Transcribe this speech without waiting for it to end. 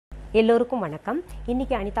எல்லோருக்கும் வணக்கம்.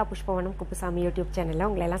 இன்னைக்கு அனிதா புஷ்பவனம் குப்புசாமி யூடியூப் சேனல்ல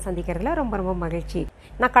உங்களை எல்லாம் சந்திக்கிறதுல ரொம்ப ரொம்ப மகிழ்ச்சி.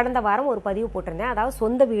 நான் கடந்த வாரம் ஒரு பதிவு போட்டிருந்தேன். அதாவது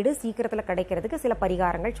சொந்த வீடு சீக்கிரத்தில் கிடைக்கிறதுக்கு சில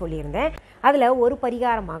பரிகாரங்கள் சொல்லியிருந்தேன். அதுல ஒரு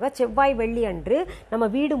பரிகாரமாக செவ்வாய் வெள்ளி அன்று நம்ம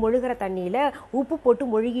வீடு மொழுகிற தண்ணியில உப்பு போட்டு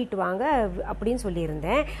மொழுகிட்டு வாங்க அப்படின்னு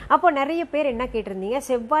சொல்லியிருந்தேன். அப்போ நிறைய பேர் என்ன கேட்டிருந்தீங்க,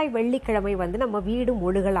 செவ்வாய் வெள்ளிக்கிழமை நம்ம வீடு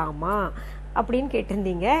மொழுகலாமா அப்படின்னு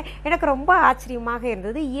கேட்டிருந்தீங்க. எனக்கு ரொம்ப ஆச்சரியமாக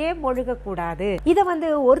இருந்தது. ஏன் மொழுகக்கூடாது? இதை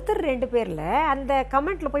ஒருத்தர் ரெண்டு பேர்ல அந்த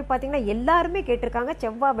கமெண்ட்ல போய் பார்த்தீங்கன்னா எல்லாருமே கேட்டிருக்காங்க,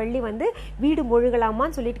 செவ்வாய் வெள்ளி வீடு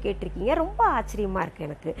மொழுகலாமான்னு சொல்லிட்டு கேட்டிருக்கீங்க. ரொம்ப ஆச்சரியமா இருக்கு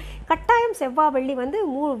எனக்கு. கட்டாயம் செவ்வாய் வெள்ளி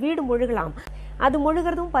வீடு மொழுகலாம். அது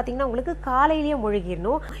மொழுகிறதும் பார்த்தீங்கன்னா உங்களுக்கு காலையிலேயே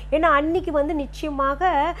மொழுகிடணும். ஏன்னா அன்னைக்கு நிச்சயமாக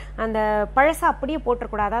அந்த பழசை அப்படியே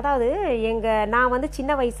போட்டக்கூடாது. அதாவது நான்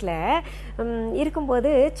சின்ன வயசுல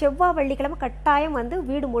இருக்கும்போது செவ்வாய் வெள்ளிக்கிழமை கட்டாயம்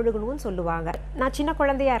வீடு மொழுகணும்னு சொல்லுவாங்க. நான் சின்ன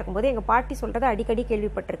குழந்தையா இருக்கும்போது எங்க பாட்டி சொல்றதை அடிக்கடி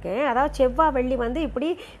கேள்விப்பட்டிருக்கேன். அதாவது செவ்வாய் வெள்ளி இப்படி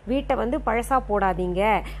வீட்டை பழசா போடாதீங்க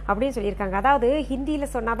அப்படின்னு சொல்லியிருக்காங்க. அதாவது ஹிந்தியில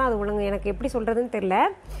சொன்னாதான் அது ஒழுங்கு, எனக்கு எப்படி சொல்றதுன்னு தெரியல.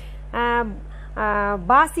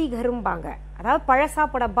 பாசி கரும்பாங்க. அதாவது பழசா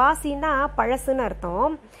போட, பாசின்னா பழசுன்னு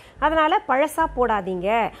அர்த்தம். அதனால பழசா போடாதீங்க,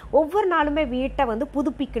 ஒவ்வொரு நாளுமே வீட்டை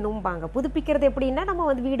புதுப்பிக்கணும்பாங்க. புதுப்பிக்கிறது எப்படின்னா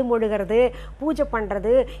நம்ம வீடு மொழுகிறது, பூஜை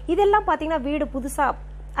பண்றது, இதெல்லாம் பார்த்தீங்கன்னா வீடு புதுசா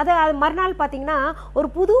அது மறுநாள் பார்த்தீங்கன்னா ஒரு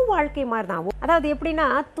புது வாழ்க்கை மாதிரி தான். அதாவது எப்படின்னா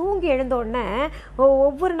தூங்கி எழுந்த உடனே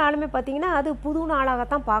ஒவ்வொரு நாளுமே பார்த்தீங்கன்னா அது புது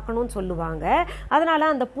நாளாகத்தான் பார்க்கணும்னு சொல்லுவாங்க. அதனால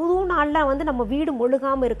அந்த புது நாளில் நம்ம வீடு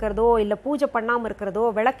மொழுகாமல் இருக்கிறதோ இல்லை பூஜை பண்ணாமல் இருக்கிறதோ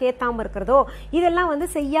விளக்கேற்றாமல் இருக்கிறதோ இதெல்லாம்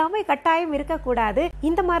செய்யாமல் கட்டாயம் இருக்கக்கூடாது.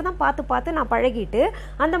 இந்த மாதிரி தான் பார்த்து பார்த்து நான் பழகிட்டு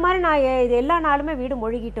அந்த மாதிரி நான் இது எல்லா நாளுமே வீடு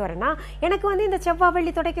மொழுகிட்டு வரேன்னா எனக்கு இந்த செவ்வாய்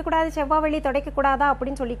வெள்ளி துடைக்கக்கூடாது, செவ்வாய் வெள்ளி துடைக்கக்கூடாதா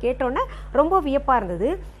அப்படின்னு சொல்லி கேட்டோன்னே ரொம்ப வியப்பாக இருந்தது.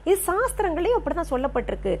 இது சாஸ்திரங்களையும் அப்படிதான்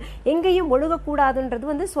சொல்லப்பட்டிருக்கு. எங்கேயும்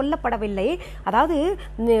ஒழுகக்கூடாதுன்றது சொல்லப்படவில்லை. அதாவது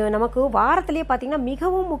நமக்கு வாரத்திலேயே பார்த்தீங்கன்னா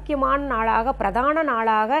மிகவும் முக்கியமான நாளாக, பிரதான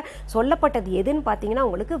நாளாக சொல்லப்பட்டது எதுன்னு பார்த்தீங்கன்னா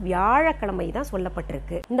உங்களுக்கு வியாழக்கிழமை தான்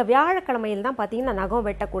சொல்லப்பட்டிருக்கு. இந்த வியாழக்கிழமையில் தான் பார்த்தீங்கன்னா நகம்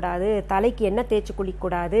வெட்டக்கூடாது, தலைக்கு எண்ணெய் தேய்ச்சி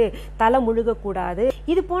குளிக்கக்கூடாது, தலை முழுகக்கூடாது,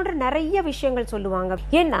 இது போன்ற நிறைய விஷயங்கள் சொல்லுவாங்க.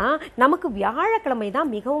 ஏன்னா நமக்கு வியாழக்கிழமை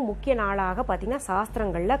தான் மிகவும் முக்கிய நாளாக பார்த்தீங்கன்னா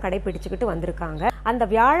சாஸ்திரங்கள்ல கடைபிடிச்சுக்கிட்டு வந்திருக்காங்க. அந்த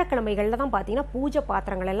வியாழக்கிழமைகள்ல தான் பார்த்தீங்கன்னா பூஜை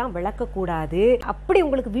பாத்திரங்கள் எல்லாம் விளக்கக்கூடாது. அப்படி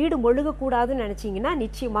உங்களுக்கு வீடு மொழுகக்கூடாதுன்னு நினைச்சீங்கன்னா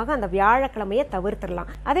நிச்சயமாக அந்த வியாழக்கிழமையை தவிர்த்திடலாம்.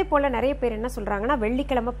 அதே போல நிறைய பேர் என்ன சொல்றாங்கன்னா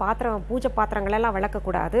வெள்ளிக்கிழமை பூஜை பாத்திரங்கள் எல்லாம்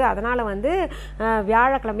விளக்கக்கூடாது, அதனால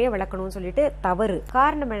வியாழக்கிழமையே விளக்கணும்னு சொல்லிட்டு தவறு.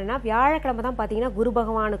 காரணம் என்னன்னா வியாழக்கிழமை தான் பார்த்தீங்கன்னா குரு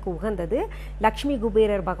பகவானுக்கு உகந்தது, லக்ஷ்மி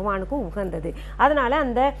குபேரர் பகவானுக்கும் உகந்தது. அதனால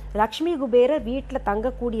அந்த லக்ஷ்மி குபேரர் வீட்டில்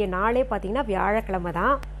தங்கக்கூடிய நாளே பார்த்தீங்கன்னா வியாழக்கிழமை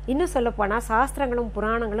தான். இன்னும் சொல்ல போனா சாஸ்திரங்களும்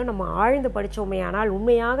புராணங்களும் நம்ம ஆழ்ந்து படிச்சோமே ஆனால்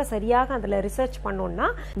உண்மையாக சரியாக அதுல ரிசர்ச் பண்ணோம்னா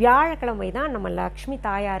வியாழக்கிழமை தான் நம்ம லக்ஷ்மி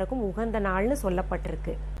தாயாருக்கும் உகந்த நாள்னு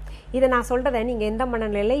சொல்லப்பட்டிருக்கு. இதை நான் சொல்றதை நீங்க எந்த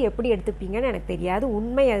மனநிலையில எப்படி எடுத்துப்பீங்கன்னு எனக்கு தெரியாது,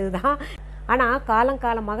 உண்மை அதுதான். ஆனால்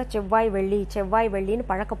காலங்காலமாக செவ்வாய் வெள்ளின்னு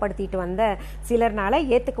பழக்கப்படுத்திட்டு வந்த சிலர்னால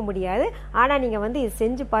ஏற்றுக்க முடியாது. ஆனால் நீங்கள் இது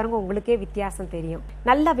செஞ்சு பாருங்க, உங்களுக்கே வித்தியாசம் தெரியும்.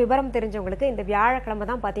 நல்ல விவரம் தெரிஞ்சவங்களுக்கு இந்த வியாழக்கிழமை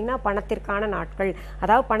தான் பார்த்தீங்கன்னா பணத்திற்கான நாட்கள்,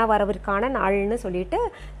 அதாவது பண வரவிற்கான நாள்னு சொல்லிட்டு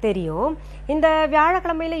தெரியும். இந்த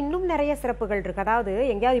வியாழக்கிழமையில இன்னும் நிறைய சிறப்புகள் இருக்கு. அதாவது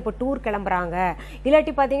எங்கேயாவது இப்போ டூர் கிளம்புறாங்க,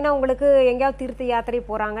 இல்லாட்டி பார்த்தீங்கன்னா உங்களுக்கு எங்கேயாவது தீர்த்த யாத்திரை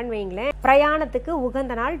போறாங்கன்னு வைங்களேன், பிரயாணத்துக்கு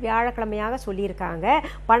உகந்த நாள் வியாழக்கிழமையாக சொல்லியிருக்காங்க.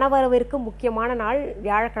 பண வரவிற்கு முக்கியமான நாள்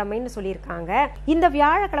வியாழக்கிழமைன்னு சொல்லியிருக்காங்க. இந்த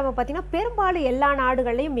வியாழக்கிழமை பார்த்தீங்கன்னா பெரும்பாலும் எல்லா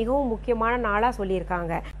நாடுகள்லையும் மிகவும் முக்கியமான நாளா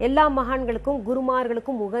சொல்லியிருக்காங்க. எல்லா மகான்களுக்கும்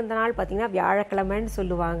குருமார்களுக்கும் உகந்த நாள் பார்த்தீங்கன்னா வியாழக்கிழமைன்னு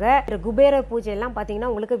சொல்லுவாங்க. குபேர பூஜை எல்லாம் பார்த்தீங்கன்னா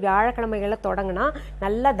உங்களுக்கு வியாழக்கிழமைகள்ல தொடங்கினா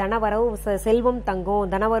நல்ல தனவரவு, செல்வம் தங்கும்,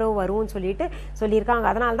 தனவரவு வரும்னு சொல்லிட்டு சொல்லியிருக்காங்க.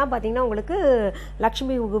 அதனால தான் பார்த்தீங்கன்னா உங்களுக்கு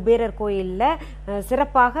லட்சுமி குபேரர் கோயில்ல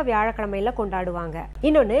சிறப்பாக வியாழக்கிழமையில கொண்டாடுவாங்க.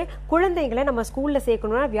 இன்னொன்னு, குழந்தைகளை நம்ம ஸ்கூல்ல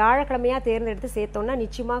சேர்க்கணும்னா வியாழக்கிழமையா தேர்ந்தெடுத்து சேர்த்தோம்னா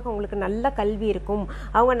நிச்சயமாக உங்களுக்கு நல்ல கல்வி இருக்கும்,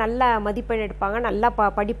 அவங்க நல்ல மதிப்பெண் எடுப்பாங்க, நல்லா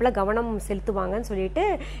படிப்புல கவனம் செலுத்துவாங்கன்னு சொல்லிட்டு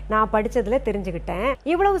நான் படிச்சதுல தெரிஞ்சுக்கிட்டேன்.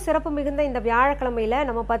 இவ்வளவு சிறப்பு மிகுந்த இந்த வியாழக்கிழமையில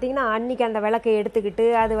நம்ம பாத்தீங்கன்னா அன்னைக்கு அந்த விளக்கை எடுத்துக்கிட்டு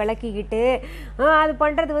அது விளக்கிக்கிட்டு அது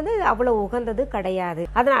பண்றது அவ்வளவு உகந்தது கிடையாது.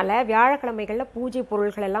 அதனால வியாழக்கிழமைகள்ல பூஜை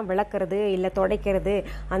பொருட்கள் எல்லாம் விளக்குறது இல்ல துடைக்கிறது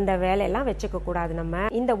அந்த வேலையெல்லாம் வச்சுக்க கூடாது. நம்ம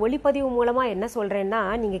இந்த ஒளிப்பதிவு மூலமா என்ன சொல்றேன்னா,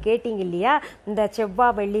 நீங்க கேட்டீங்க இல்லையா இந்த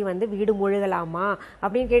செவ்வாய் வெள்ளி வீடு மொழுகலாமா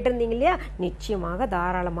அப்படின்னு கேட்டிருந்தீங்க இல்லையா, நிச்சயமாக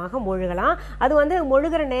தாராளமாக மொழுகலாம். அது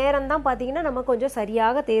மொழுகிற நேரம் தான் பார்த்தீங்கன்னா நம்ம கொஞ்சம்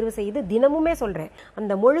சரியாக தேர்வு செய்து தினமுமே சொல்றேன்.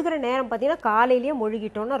 அந்த மொழுகிற நேரம் பார்த்தீங்கன்னா காலையிலேயே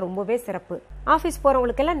மொழுகிட்டோம்னா ரொம்பவே சிறப்பு. ஆஃபீஸ்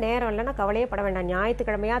போறவங்களுக்கு எல்லாம் நேரம் இல்லைன்னா கவலையே பட வேண்டாம்.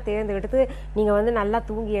 ஞாயிற்றுக்கிழமையா தேர்ந்தெடுத்து நீங்க நல்லா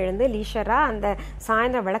தூங்கி எழுந்து லீஷரா அந்த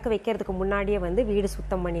சாயந்தரம் விளக்கு வைக்கிறதுக்கு முன்னாடியே வீடு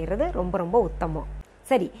சுத்தம் பண்ணிடுறது ரொம்ப ரொம்ப உத்தமம்.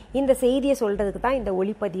 சரி, இந்த செய்தியை சொல்றதுக்கு தான் இந்த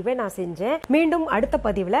ஒளிப்பதிவை நான் செஞ்சேன். மீண்டும் அடுத்த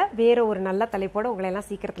பதிவுல வேற ஒரு நல்ல தலைப்போட உங்களை எல்லாம்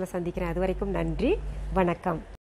சீக்கிரத்துல சந்திக்கிறேன். அது வரைக்கும் நன்றி, வணக்கம்.